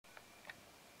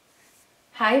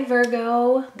Hi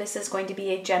Virgo, this is going to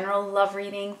be a general love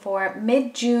reading for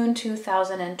mid-June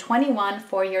 2021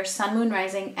 for your Sun, Moon,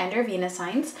 Rising, and your Venus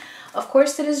signs. Of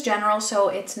course it is general, so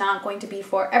it's not going to be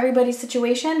for everybody's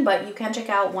situation, but you can check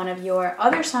out one of your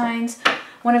other signs,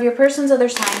 one of your person's other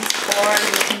signs, or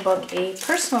you can book a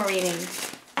personal reading.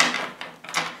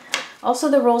 Also,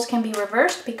 the roles can be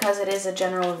reversed because it is a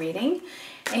general reading.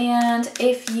 And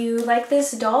if you like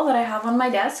this doll that I have on my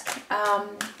desk,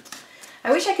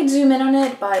 I wish I could zoom in on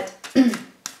it, but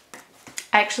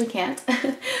I actually can't.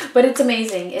 But it's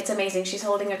amazing. It's amazing. She's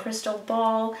holding a crystal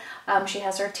ball. She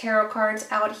has her tarot cards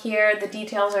out here. The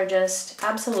details are just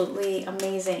absolutely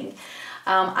amazing.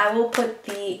 I will put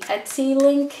the Etsy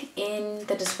link in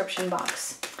the description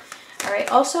box. All right.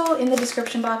 Also in the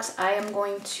description box, I am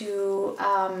going to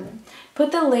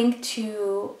put the link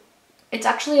to, it's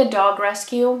actually a dog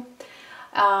rescue.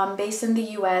 Based in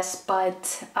the US,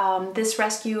 but this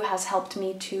rescue has helped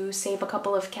me to save a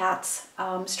couple of cats,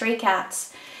 stray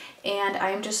cats, and I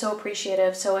am just so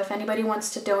appreciative. So if anybody wants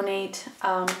to donate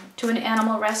to an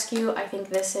animal rescue, I think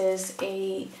this is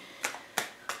a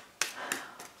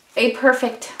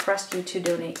perfect rescue to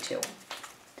donate to.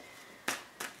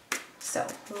 So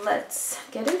let's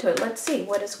get into it. Let's see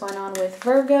what is going on with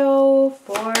Virgo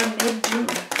for mid-June.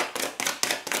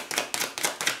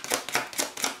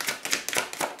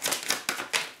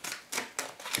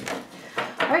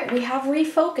 All right, we have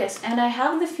refocus, and I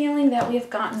have the feeling that we have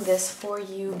gotten this for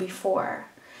you before.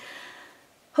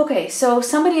 Okay, so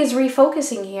somebody is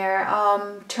refocusing here,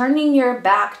 turning your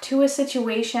back to a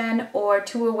situation or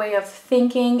to a way of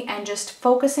thinking and just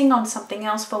focusing on something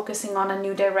else, focusing on a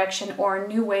new direction or a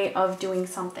new way of doing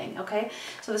something, okay?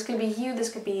 So this could be you, this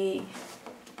could be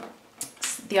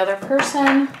the other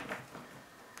person,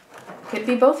 could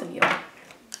be both of you.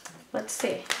 Let's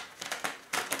see.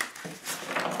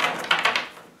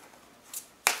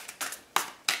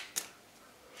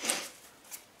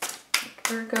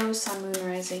 Virgo, Sun, Moon,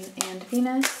 Rising, and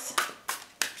Venus.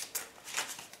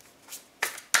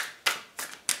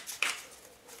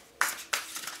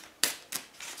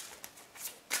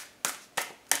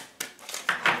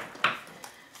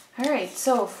 All right,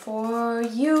 so for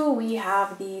you, we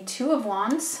have the Two of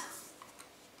Wands,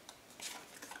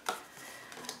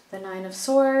 the Nine of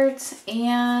Swords,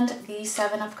 and the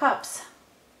Seven of Cups.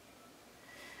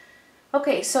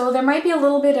 Okay, so there might be a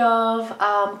little bit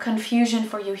of confusion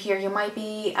for you here. You might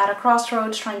be at a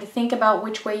crossroads trying to think about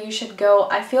which way you should go.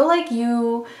 I feel like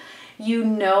you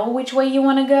know which way you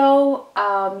want to go.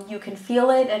 You can feel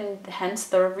it, and hence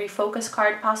the refocus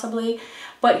card possibly,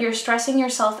 but you're stressing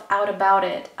yourself out about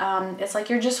it. It's like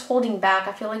you're just holding back.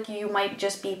 I feel like you might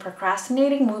just be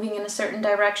procrastinating, moving in a certain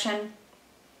direction.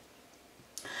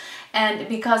 And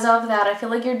because of that, I feel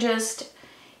like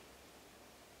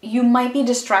you might be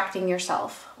distracting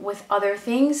yourself with other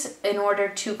things in order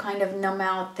to kind of numb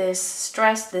out this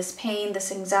stress, this pain,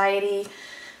 this anxiety.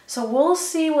 So we'll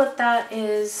see what that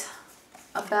is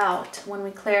about when we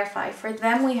clarify. For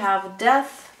them, we have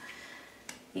Death,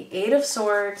 the Eight of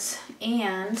Swords,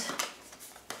 and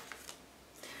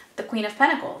the Queen of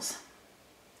Pentacles.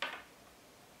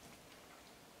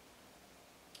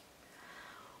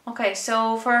 Okay,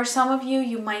 so for some of you,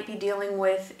 you might be dealing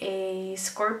with a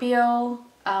Scorpio,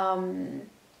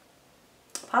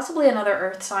 possibly another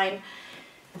earth sign.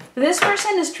 This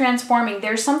person is transforming.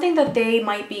 There's something that they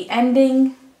might be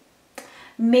ending.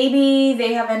 Maybe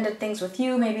they have ended things with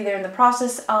you. Maybe they're in the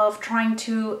process of trying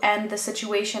to end the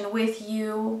situation with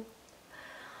you.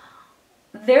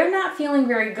 They're not feeling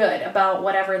very good about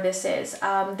whatever this is.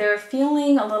 They're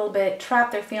feeling a little bit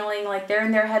trapped. They're feeling like they're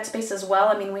in their headspace as well.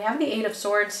 I mean, we have the Eight of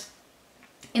Swords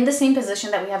in the same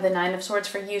position that we have the Nine of Swords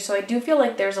for you. So I do feel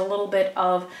like there's a little bit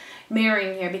of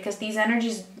mirroring here because these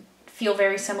energies feel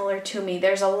very similar to me.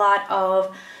 There's a lot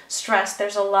of stress.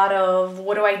 There's a lot of,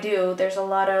 what do I do? There's a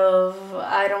lot of,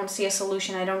 I don't see a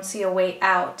solution. I don't see a way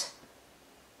out.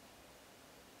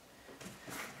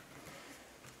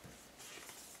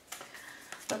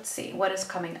 Let's see what is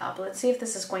coming up. Let's see if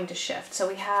this is going to shift. So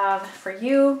we have, for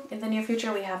you in the near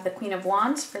future, we have the Queen of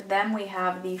Wands. For them, we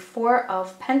have the Four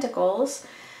of Pentacles.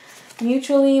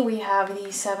 Mutually, we have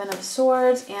the Seven of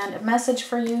Swords. And a message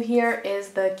for you here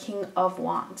is the King of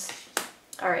Wands.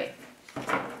 All right.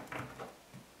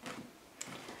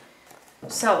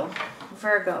 So,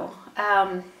 Virgo.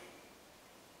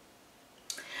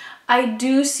 I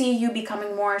do see you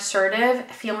becoming more assertive,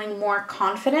 feeling more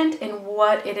confident in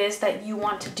what it is that you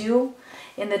want to do,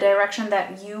 in the direction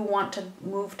that you want to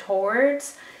move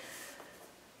towards.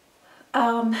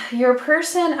 Your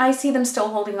person, I see them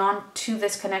still holding on to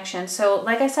this connection. So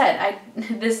like I said,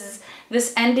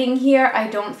 this ending here, I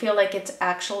don't feel like it's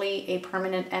actually a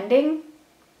permanent ending.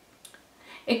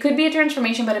 It could be a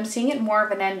transformation, but I'm seeing it more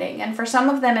of an ending. And for some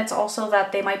of them, it's also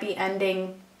that they might be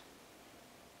ending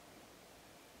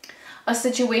a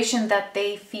situation that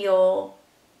they feel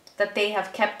that they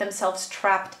have kept themselves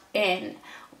trapped in,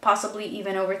 possibly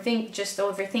even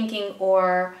overthinking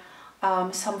or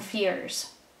some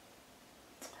fears.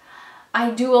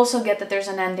 I do also get that there's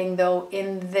an ending though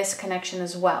in this connection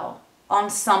as well, on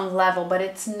some level, but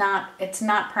it's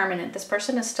not permanent. This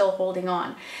person is still holding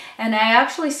on. And I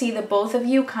actually see that both of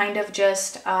you kind of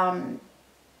just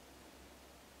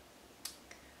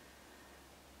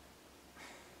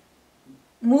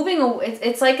moving away.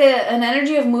 It's like an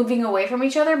energy of moving away from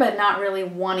each other, but not really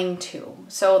wanting to.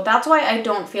 So that's why I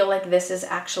don't feel like this is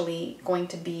actually going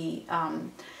to be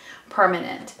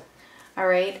permanent. All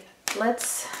right,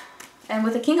 and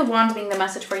with the King of Wands being the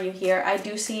message for you here, I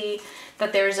do see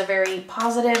that there's a very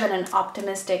positive and an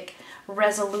optimistic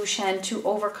resolution to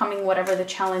overcoming whatever the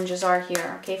challenges are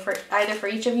here, okay, for either for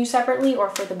each of you separately or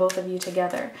for the both of you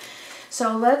together.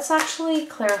 So let's actually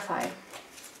clarify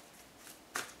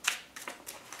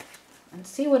and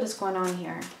see what is going on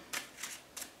here.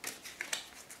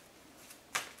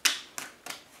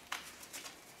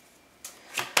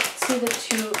 Let's see the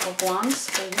Two of Wands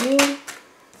for you.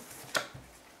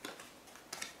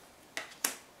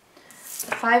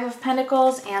 The Five of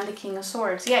Pentacles and the King of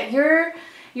Swords. Yeah,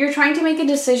 you're trying to make a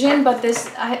decision, but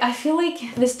I feel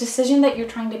like this decision that you're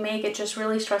trying to make, it just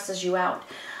really stresses you out.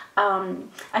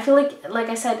 I feel like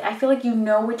I said, I feel like you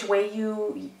know which way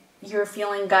you're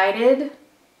feeling guided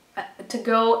to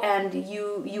go, and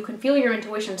you can feel your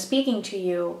intuition speaking to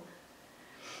you,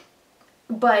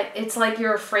 but it's like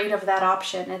you're afraid of that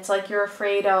option. It's like you're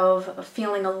afraid of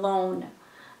feeling alone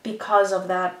because of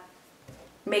that,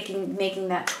 making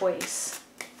that choice.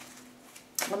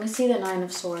 Let me see the Nine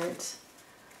of Swords.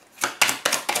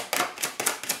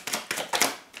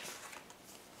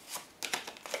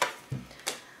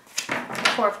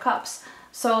 Four of Cups.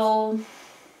 So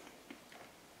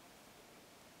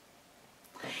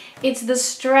it's the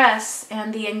stress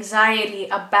and the anxiety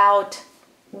about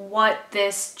what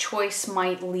this choice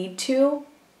might lead to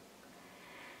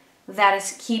that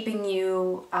is keeping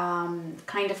you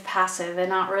kind of passive and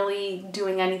not really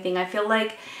doing anything. I feel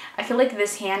like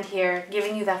this hand here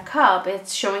giving you that cup,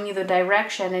 it's showing you the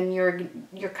direction, and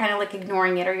you're kind of like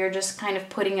ignoring it, or you're just kind of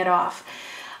putting it off.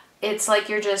 It's like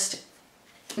you're just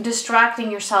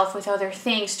distracting yourself with other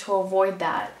things to avoid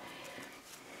that.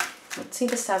 Let's see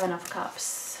the Seven of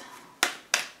Cups.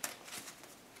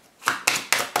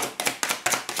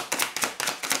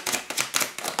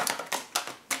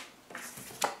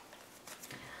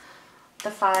 The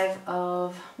Five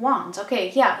of Wands. Okay,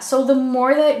 yeah, so the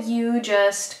more that you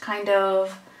just kind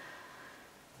of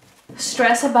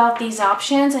stress about these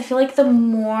options, I feel like the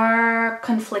more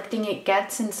conflicting it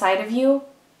gets inside of you.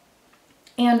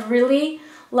 And really,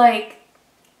 like,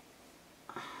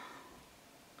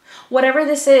 whatever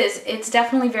this is, it's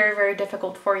definitely very, very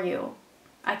difficult for you.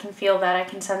 I can feel that, I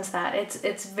can sense that.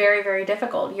 It's very, very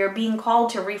difficult. You're being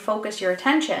called to refocus your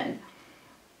attention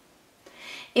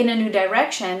in a new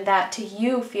direction that to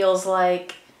you feels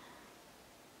like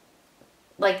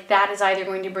that is either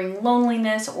going to bring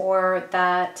loneliness, or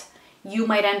that you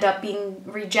might end up being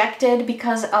rejected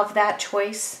because of that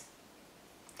choice.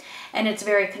 And it's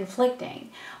very conflicting.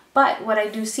 But what I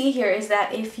do see here is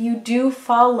that if you do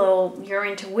follow your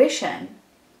intuition,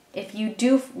 if you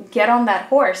do get on that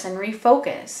horse and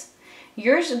refocus,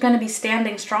 you're going to be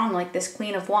standing strong like this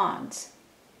Queen of Wands.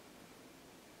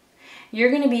 You're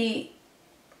going to be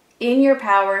in your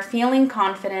power, feeling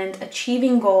confident,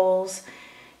 achieving goals.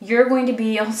 You're going to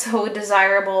be also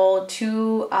desirable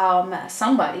to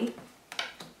somebody.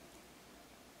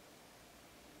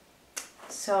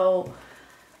 So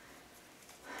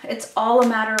it's all a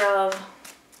matter of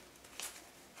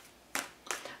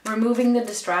removing the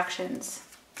distractions,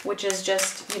 which is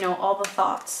just, you know, all the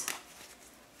thoughts,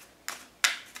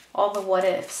 all the what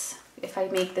ifs. If I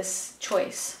make this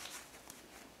choice,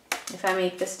 if I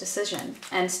make this decision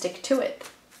and stick to it.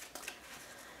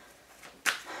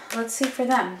 Let's see for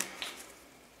them.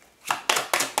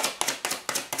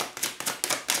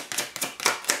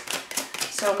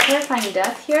 So I'm clarifying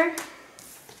Death here.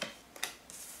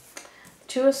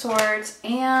 Two of Swords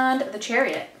and the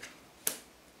Chariot.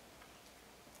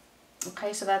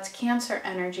 Okay, so that's Cancer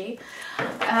energy.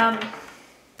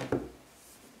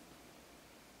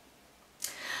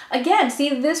 Again,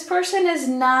 see, this person is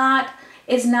not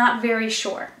very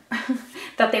sure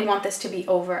that they want this to be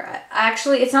over.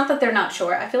 Actually, it's not that they're not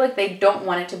sure. I feel like they don't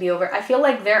want it to be over. I feel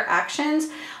like their actions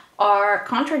are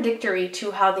contradictory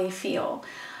to how they feel.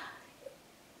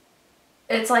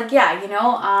 it's like, yeah, you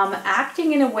know,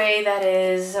 acting in a way that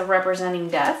is representing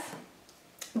death.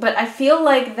 But I feel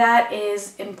like that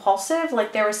is impulsive.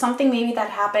 Like there was something maybe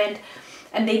that happened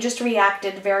and they just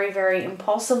reacted very, very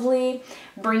impulsively,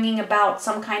 bringing about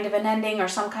some kind of an ending or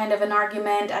some kind of an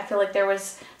argument. I feel like there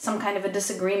was some kind of a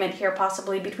disagreement here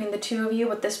possibly between the two of you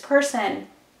with this person.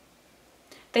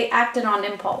 They acted on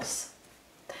impulse,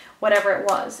 whatever it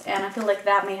was. And I feel like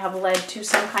that may have led to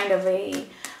some kind of a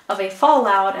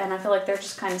fallout, and I feel like they're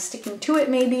just kind of sticking to it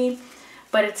maybe,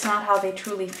 but it's not how they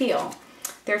truly feel.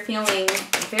 They're feeling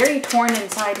very torn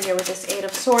inside here with this Eight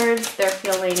of Swords. They're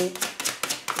feeling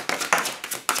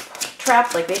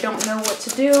trapped, like they don't know what to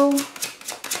do.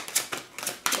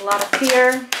 A lot of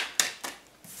fear.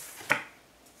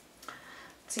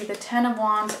 See the Ten of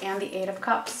Wands and the Eight of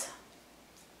Cups.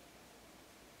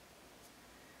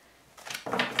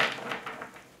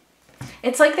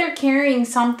 It's like they're carrying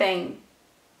something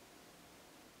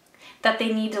that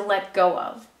they need to let go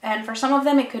of. And for some of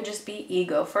them, it could just be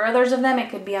ego. For others of them,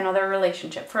 it could be another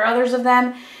relationship. For others of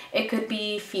them, it could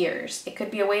be fears. It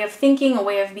could be a way of thinking, a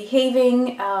way of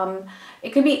behaving. It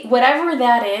could be whatever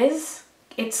that is.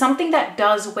 It's something that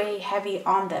does weigh heavy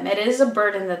on them. It is a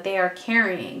burden that they are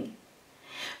carrying.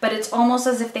 But it's almost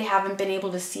as if they haven't been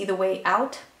able to see the way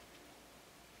out.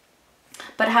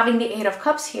 But having the Eight of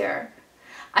Cups here,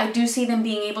 I do see them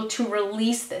being able to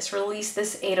release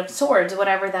this Eight of Swords,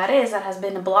 whatever that is that has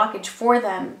been a blockage for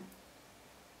them,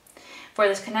 for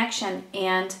this connection,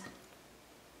 and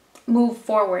move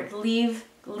forward, leave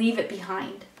it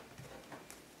behind.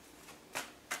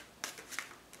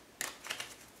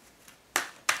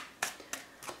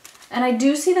 And I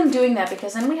do see them doing that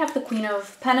because then we have the Queen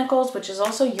of Pentacles, which is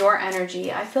also your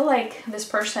energy. I feel like this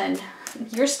person,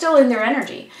 you're still in their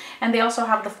energy. And they also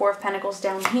have the Four of Pentacles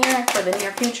down here for the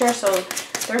near future. So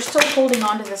they're still holding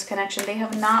on to this connection. They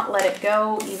have not let it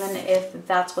go, even if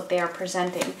that's what they are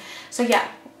presenting. So yeah,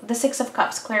 the Six of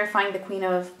Cups, clarifying the Queen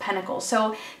of Pentacles.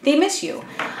 So they miss you.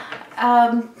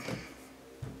 I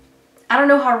don't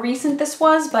know how recent this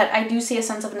was, but I do see a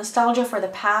sense of nostalgia for the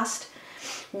past.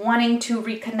 Wanting to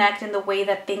reconnect in the way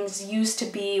that things used to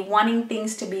be, wanting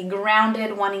things to be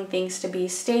grounded, wanting things to be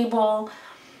stable,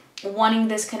 wanting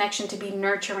this connection to be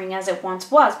nurturing as it once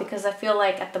was, because I feel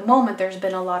like at the moment there's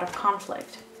been a lot of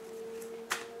conflict.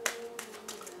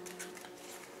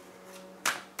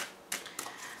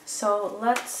 So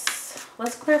let's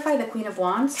clarify the Queen of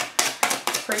Wands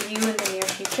for you in the near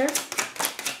future.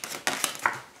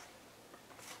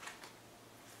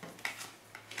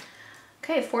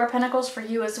 Okay, Four of Pentacles for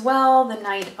you as well, the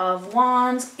Knight of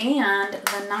Wands, and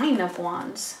the Nine of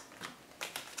Wands.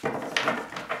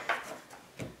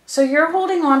 So you're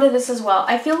holding on to this as well.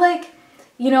 I feel like,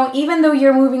 you know, even though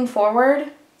you're moving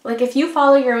forward, like if you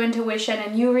follow your intuition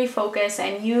and you refocus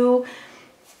and you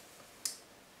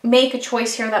make a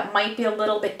choice here that might be a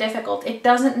little bit difficult, it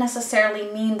doesn't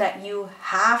necessarily mean that you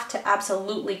have to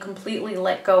absolutely, completely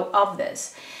let go of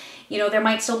this. You know, there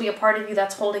might still be a part of you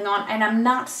that's holding on, and I'm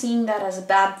not seeing that as a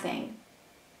bad thing.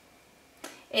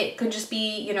 It could just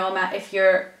be, you know, if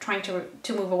you're trying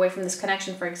to move away from this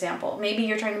connection, for example. Maybe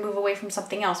you're trying to move away from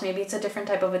something else. Maybe it's a different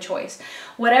type of a choice.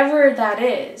 Whatever that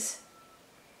is,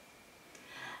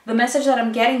 the message that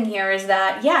I'm getting here is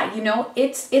that, yeah, you know,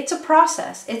 it's a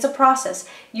process. It's a process.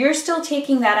 You're still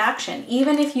taking that action.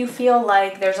 Even if you feel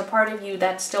like there's a part of you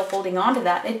that's still holding on to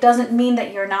that, it doesn't mean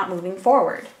that you're not moving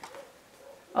forward.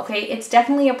 Okay, it's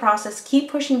definitely a process. Keep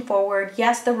pushing forward.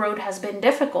 Yes, the road has been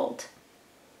difficult,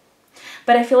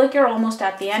 but I feel like you're almost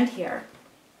at the end here.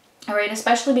 All right,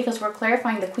 especially because we're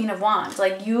clarifying the Queen of Wands.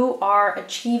 Like you are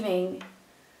achieving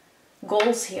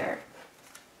goals here.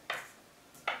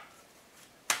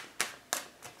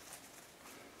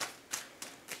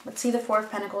 Let's see the Four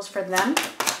of Pentacles for them.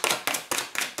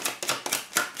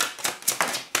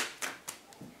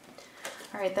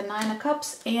 All right, the Nine of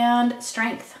Cups and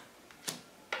Strength.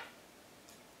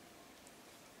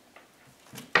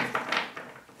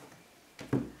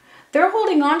 They're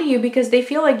holding on to you because they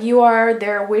feel like you are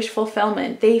their wish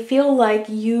fulfillment. They feel like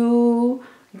you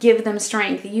give them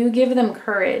strength. You give them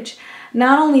courage.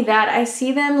 Not only that, I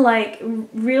see them like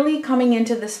really coming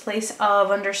into this place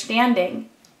of understanding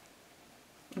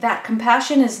that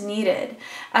compassion is needed,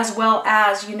 as well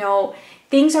as, you know,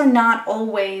 things are not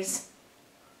always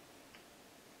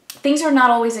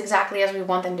exactly as we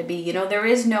want them to be. You know, there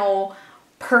is no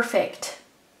perfect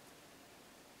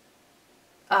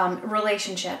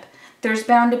relationship. There's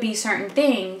bound to be certain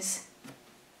things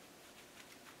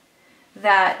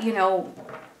that, you know,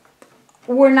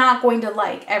 we're not going to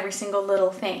like every single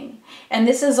little thing. And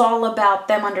this is all about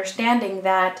them understanding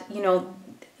that, you know,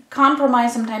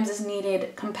 compromise sometimes is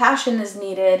needed, compassion is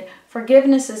needed,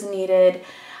 forgiveness is needed,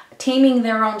 taming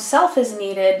their own self is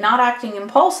needed, not acting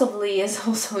impulsively is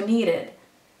also needed.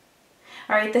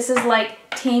 All right, this is like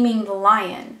taming the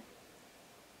lion.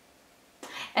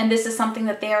 And this is something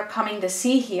that they are coming to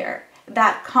see here.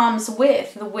 That comes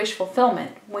with the wish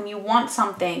fulfillment. When you want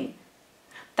something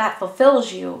that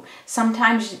fulfills you,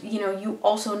 sometimes, you know, you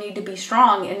also need to be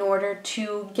strong in order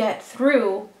to get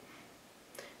through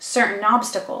certain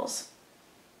obstacles.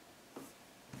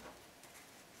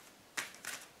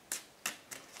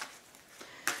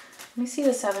 Let me see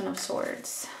the Seven of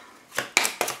Swords.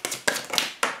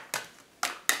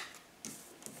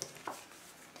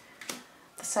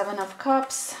 The Seven of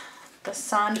Cups, the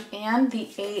Sun, and the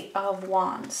Eight of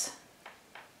Wands.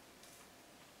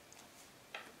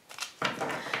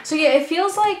 So yeah, it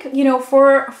feels like, you know,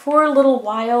 for a little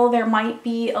while there might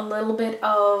be a little bit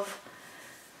of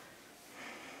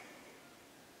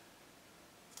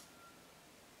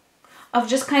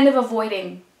just kind of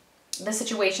avoiding the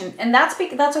situation. And that's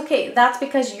okay. That's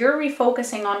because you're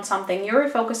refocusing on something. You're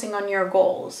refocusing on your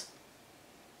goals.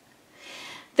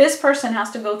 This person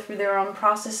has to go through their own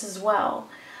process as well.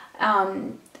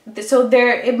 So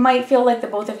it might feel like the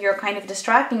both of you are kind of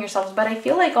distracting yourselves, but I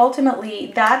feel like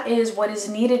ultimately that is what is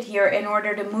needed here in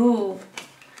order to move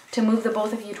the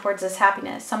both of you towards this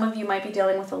happiness. Some of you might be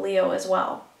dealing with a Leo as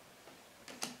well.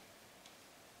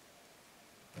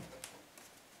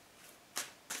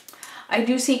 I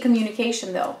do see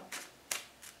communication though,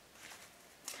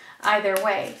 either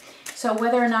way. So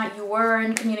whether or not you were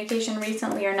in communication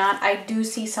recently or not, I do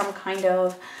see some kind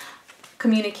of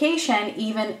communication,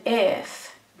 even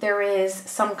if there is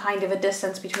some kind of a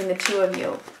distance between the two of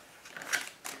you.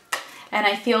 And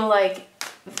I feel like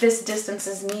this distance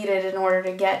is needed in order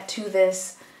to get to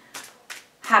this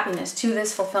happiness, to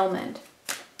this fulfillment.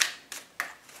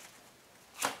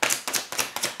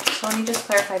 So let me just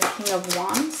clarify the King of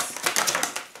Wands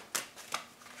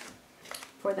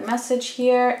for the message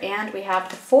here, and we have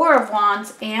the Four of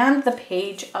Wands and the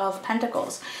Page of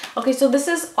Pentacles. Okay, so this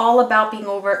is all about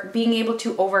being able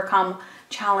to overcome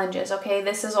challenges. Okay,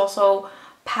 this is also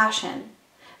passion.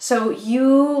 So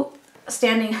you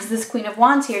standing as this Queen of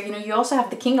Wands here, you know, you also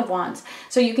have the King of Wands.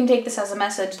 So you can take this as a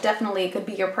message. Definitely, it could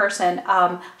be your person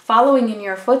following in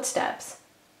your footsteps.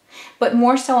 But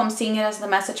more so, I'm seeing it as the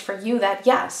message for you that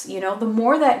yes, you know, the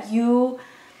more that you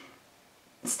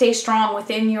stay strong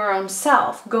within your own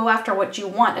self, go after what you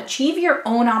want, achieve your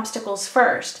own obstacles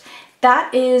first,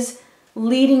 that is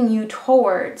leading you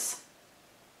towards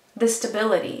the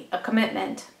stability, a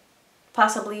commitment,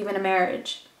 possibly even a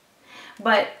marriage.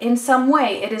 But in some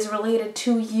way, it is related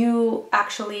to you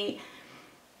actually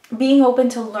being open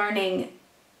to learning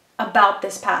about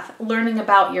this path, learning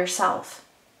about yourself,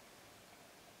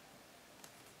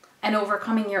 and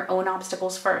overcoming your own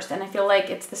obstacles first. And I feel like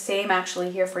it's the same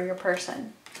actually here for your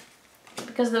person,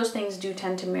 because those things do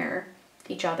tend to mirror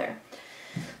each other.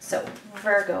 So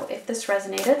Virgo, if this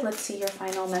resonated, let's see your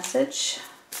final message.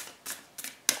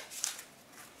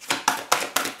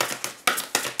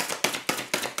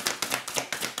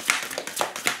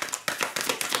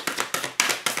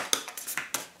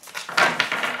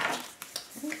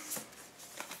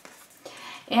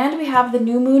 And we have the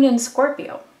new moon in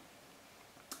Scorpio.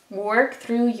 Work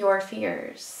through your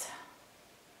fears.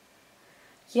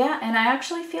 Yeah, and I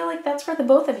actually feel like that's for the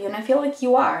both of you, and I feel like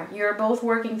you are. You're both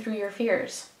working through your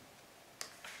fears.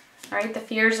 All right, the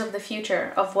fears of the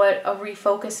future, of what a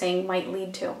refocusing might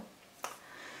lead to.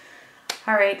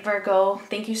 All right, Virgo,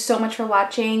 thank you so much for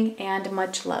watching, and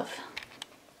much love.